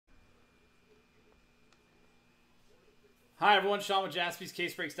Hi everyone, Sean with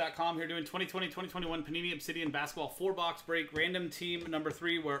JaspysCaseBreaks.com here doing 2020-2021 Panini Obsidian Basketball 4-box break, random team number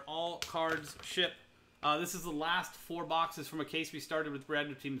 3 where all cards ship. This is the last 4 boxes from a case we started with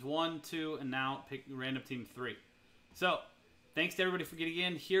random teams 1, 2, and now pick random team 3. So, thanks to everybody for getting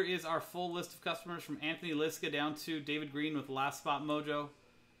in. Here is our full list of customers from Anthony Liska down to David Green with Last Spot Mojo,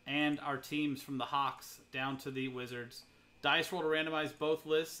 and our teams from the Hawks down to the Wizards. Dice roll to randomize both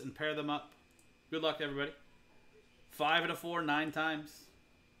lists and pair them up. Good luck to everybody. 5 and a 4, 9 times.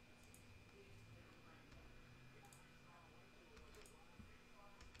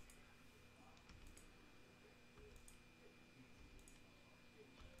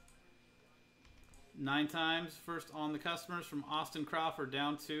 Nine times. First on the customers from Austin Crawford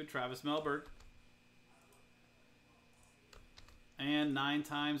down to Travis Melberg. And 9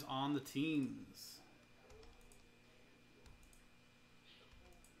 times on the teams.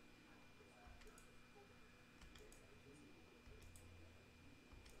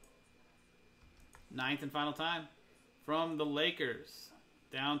 Ninth and final time from the Lakers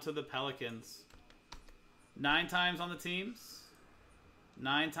down to the Pelicans. 9 times on the teams,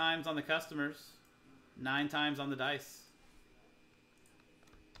 9 times on the customers, 9 times on the dice.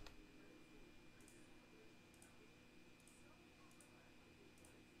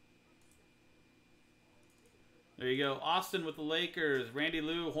 There you go. Austin with the Lakers, Randy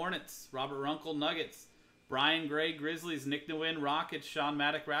Lou Hornets, Robert Runkle Nuggets, Brian Gray Grizzlies, Nick Nguyen Rockets, Sean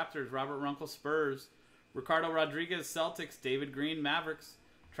Maddock Raptors, Robert Runkle Spurs, Ricardo Rodriguez Celtics, David Green Mavericks,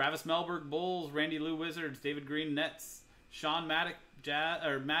 Travis Melberg Bulls, Randy Lou Wizards, David Green Nets, Sean Maddock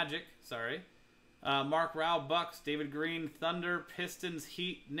Magic, Mark Rao Bucks, David Green Thunder, Pistons,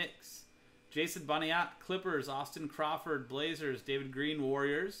 Heat, Knicks, Jason Boniat Clippers, Austin Crawford Blazers, David Green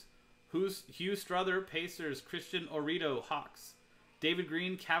Warriors, Hugh Strother Pacers, Christian Orito Hawks, David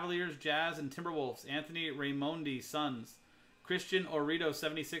Green Cavaliers, Jazz, and Timberwolves, Anthony Raimondi Suns, Christian Orito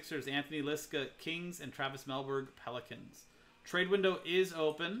 76ers, Anthony Liska Kings, and Travis Melberg Pelicans. Trade window is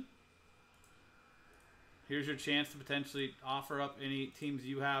open. Here's your chance to potentially offer up any teams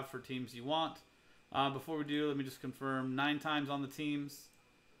you have for teams you want. Before we do, let me just confirm 9 times on the teams,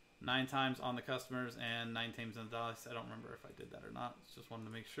 9 times on the customers, and 9 times on the dice. I don't remember if I did that or not. Just wanted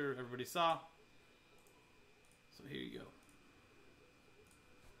to make sure everybody saw. So here you go.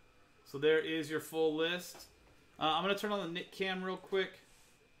 So there is your full list. I'm going to turn on the knit cam real quick.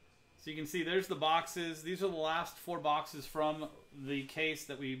 So you can see there's the boxes. These are the last 4 boxes from the case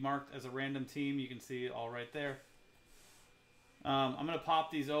that we marked as a random team. You can see it all right there. I'm going to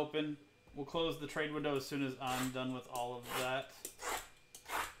pop these open. We'll close the trade window as soon as I'm done with all of that.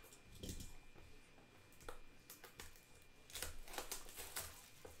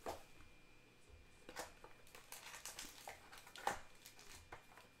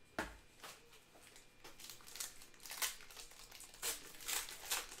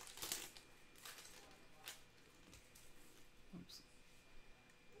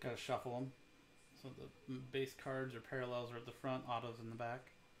 Gotta shuffle them. So the base cards or parallels are at the front, autos in the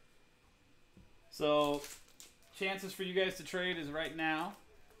back. So, chances for you guys to trade is right now.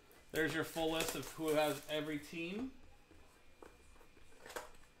 There's your full list of who has every team. I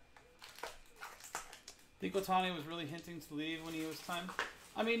think Otani was really hinting to leave when he was time.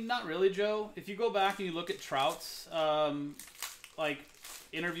 I mean, not really, Joe. If you go back and you look at Trout's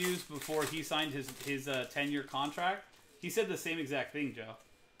interviews before he signed his 10-year contract, he said the same exact thing, Joe.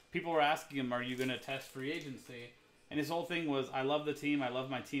 People were asking him, are you going to test free agency? And his whole thing was, I love the team, I love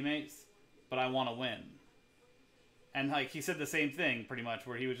my teammates, but I want to win. And like he said the same thing pretty much,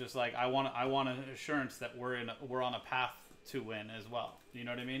 where he was just like, I want an assurance that we're on a path to win as well. You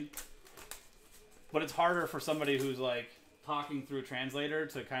know what I mean? But it's harder for somebody who's like talking through a translator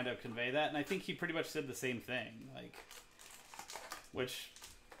to kind of convey that. And I think he pretty much said the same thing, like, which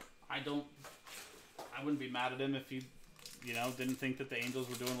I wouldn't be mad at him if he, you know, didn't think that the Angels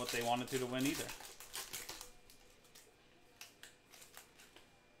were doing what they wanted to win either.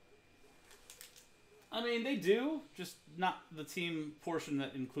 I mean, they do, just not the team portion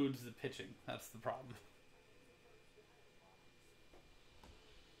that includes the pitching. That's the problem.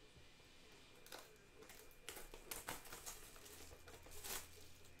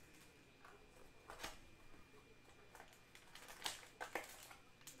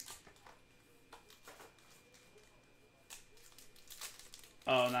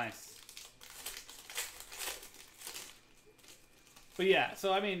 Oh, nice. But yeah,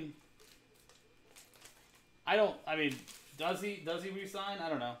 so I mean, does he resign? I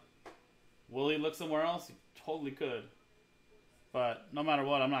don't know. Will he look somewhere else? He totally could. But no matter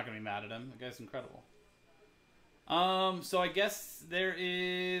what, I'm not going to be mad at him. The guy's incredible. So I guess there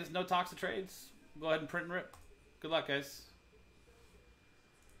is no talks of trades. Go ahead and print and rip. Good luck, guys.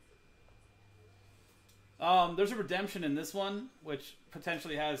 There's a redemption in this one, which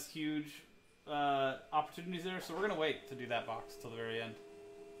potentially has huge opportunities there. So we're going to wait to do that box till the very end.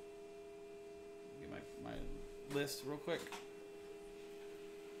 Get my list real quick.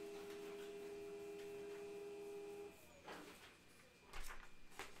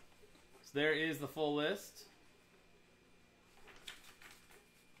 So there is the full list.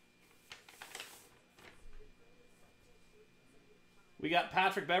 We got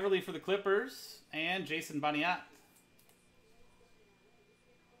Patrick Beverley for the Clippers and Jason Baniat.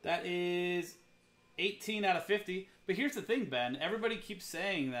 That is 18 out of 50. But here's the thing, Ben. Everybody keeps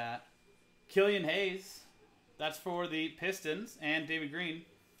saying that Killian Hayes, that's for the Pistons and David Green.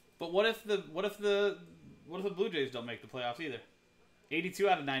 But what if the Blue Jays don't make the playoffs either? 82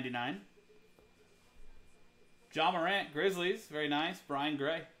 out of 99. John Morant, Grizzlies, very nice. Brian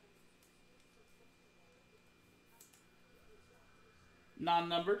Gray.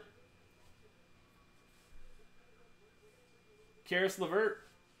 Non-numbered. Karis LeVert,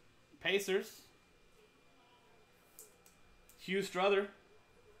 Pacers. Hugh Strother.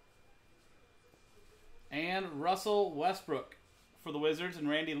 And Russell Westbrook for the Wizards and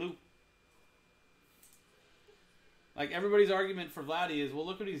Randy Lou. Like, everybody's argument for Vladdy is, well,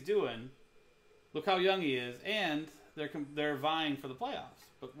 look what he's doing. Look how young he is. And they're vying for the playoffs.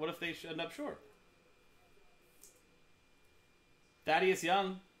 But what if they end up short? Thaddeus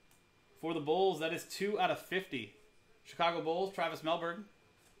Young for the Bulls. That is 2 out of 50. Chicago Bulls, Travis Melberg.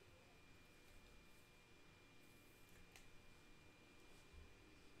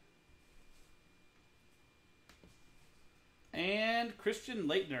 And Christian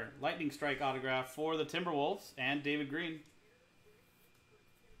Laettner, Lightning Strike autograph for the Timberwolves and David Green.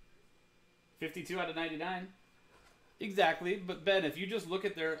 52 out of 99. Exactly, but Ben, if you just look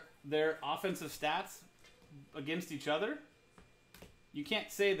at their offensive stats against each other, you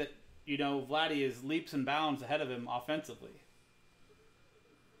can't say that, you know, Vladdy is leaps and bounds ahead of him offensively.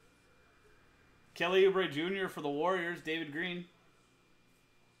 Kelly Oubre Jr. for the Warriors, David Green.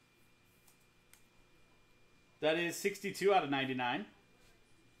 That is 62 out of 99.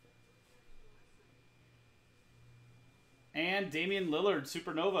 And Damian Lillard,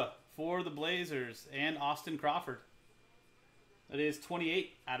 Supernova for the Blazers and Austin Crawford. That is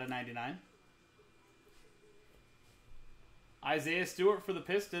 28 out of 99. Isaiah Stewart for the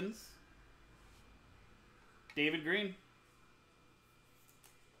Pistons. David Green.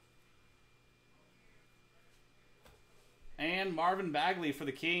 And Marvin Bagley for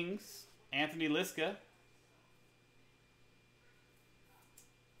the Kings. Anthony Liska.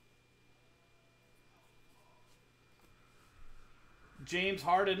 James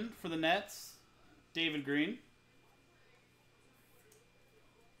Harden for the Nets. David Green.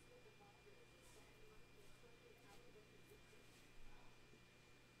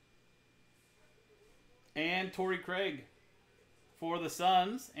 And Torrey Craig for the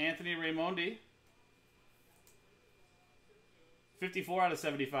Suns, Anthony Raimondi. 54 out of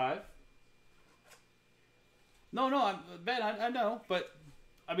 75. No, Ben, I know, but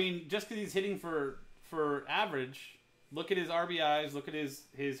I mean, just because he's hitting for average, look at his RBIs, look at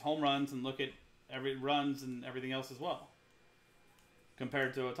his home runs, and look at runs and everything else as well,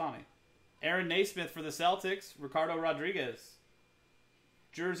 compared to Ohtani. Aaron Naismith for the Celtics, Ricardo Rodriguez.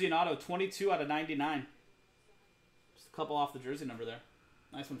 Jersey and auto, 22 out of 99. Just a couple off the jersey number there.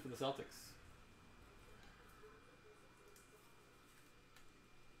 Nice one for the Celtics.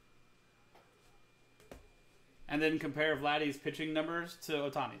 And then compare Vladdy's pitching numbers to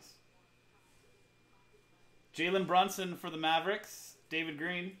Ohtani's. Jalen Brunson for the Mavericks. David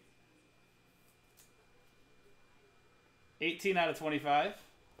Green. 18 out of 25.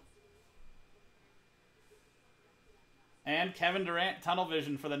 And Kevin Durant, tunnel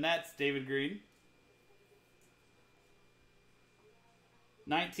vision for the Nets. David Green.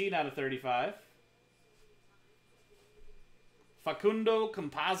 19 out of 35. Facundo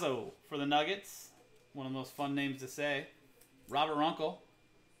Campazzo for the Nuggets. One of the most fun names to say. Robert Runkle.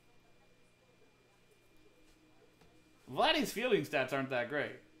 Vladdy's fielding stats aren't that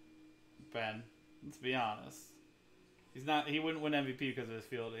great, Ben. Let's be honest. He wouldn't win MVP because of his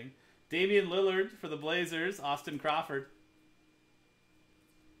fielding. Damian Lillard for the Blazers. Austin Crawford.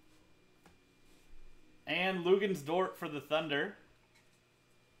 And Lugens Dort for the Thunder.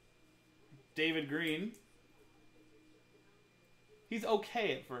 David Green. He's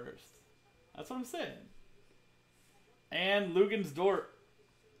okay at first. That's what I'm saying. And Lugens Dort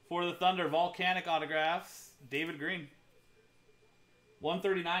for the Thunder. Volcanic autographs. David Green.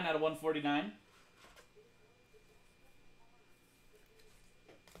 139 out of 149.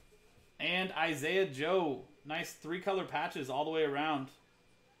 And Isaiah Joe. Nice 3-color patches all the way around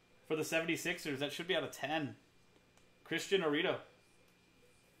for the 76ers. That should be out of 10. Christian Orito.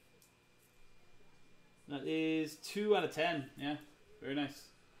 That is 2 out of 10. Yeah, very nice.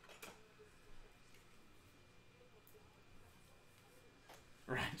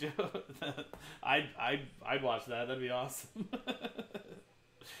 Right, Joe. I'd watch that. That'd be awesome.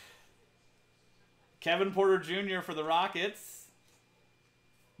 Kevin Porter Jr. for the Rockets.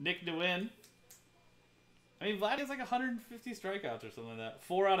 Nick DeWin. I mean, Vlad has like 150 strikeouts or something like that.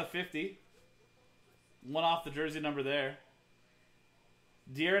 4 out of 50. 1 off the jersey number there.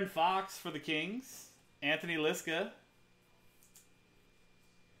 De'Aaron Fox for the Kings. Anthony Liska.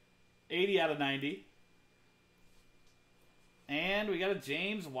 80 out of 90. And we got a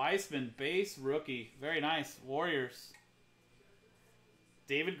James Weissman base rookie. Very nice. Warriors.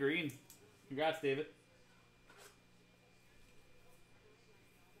 David Green. Congrats, David.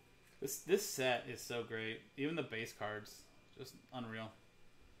 This set is so great. Even the base cards. Just unreal.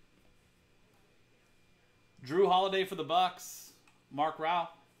 Drew Holiday for the Bucks. Mark Rao.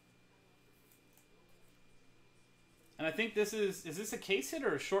 And I think this is this a case hit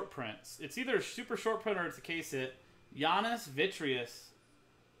or a short print? It's either a super short print or it's a case hit. Giannis Vitreous.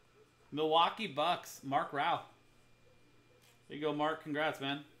 Milwaukee Bucks. Mark Rao. There you go, Mark. Congrats,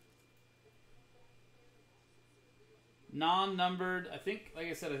 man. Non-numbered. I think, like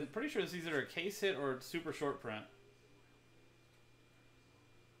I said, I'm pretty sure this is either a case hit or a super short print.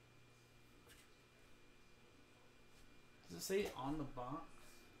 Does it say on the box?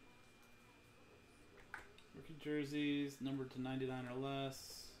 Rookie jerseys, numbered to 99 or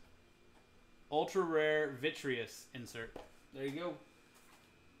less. Ultra rare Vitreous insert. There you go.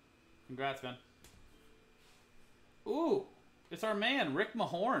 Congrats, man. Ooh, it's our man, Rick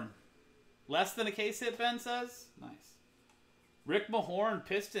Mahorn. Less than a case hit, Ben says. Nice. Rick Mahorn,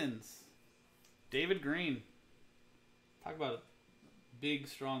 Pistons. David Green. Talk about a big,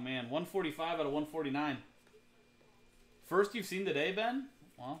 strong man. 145 out of 149. First you've seen today, Ben?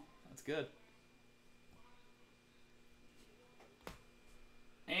 Well, that's good.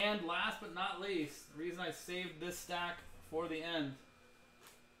 And last but not least, the reason I saved this stack for the end.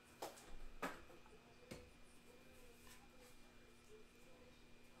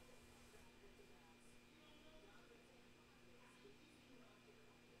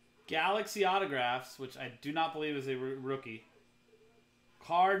 Galaxy Autographs, which I do not believe is a rookie.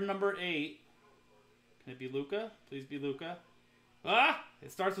 Card number 8. Can it be Luka? Please be Luka. Ah!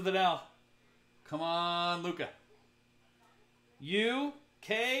 It starts with an L. Come on, Luka.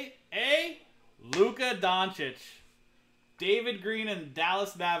 U-K-A? Luka Doncic. David Green and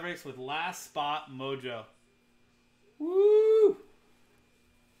Dallas Mavericks with last spot mojo. Woo!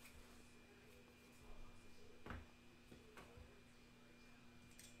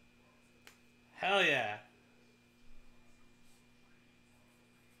 Hell yeah.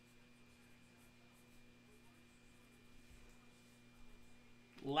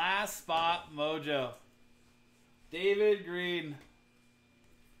 Last spot mojo. David Green.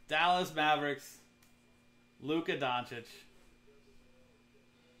 Dallas Mavericks. Luka Doncic.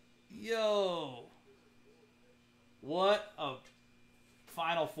 Yo. What a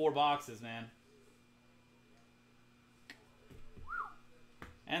final 4 boxes, man.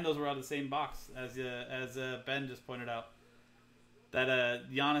 And those were out of the same box, as Ben just pointed out.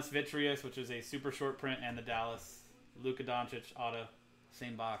 That Giannis Vitreous, which is a super short print, and the Dallas Luka Doncic auto,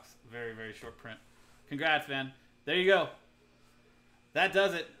 same box. Very, very short print. Congrats, man. There you go. That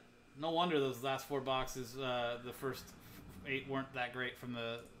does it. No wonder those last 4 boxes, the first 8 weren't that great from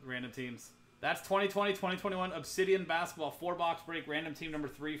the random teams. That's 2020-2021 Obsidian Basketball 4-box break, random team number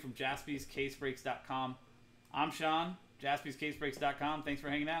 3 from JaspysCaseBreaks.com. I'm Sean. JaspysCaseBreaks.com. Thanks for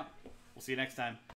hanging out. We'll see you next time.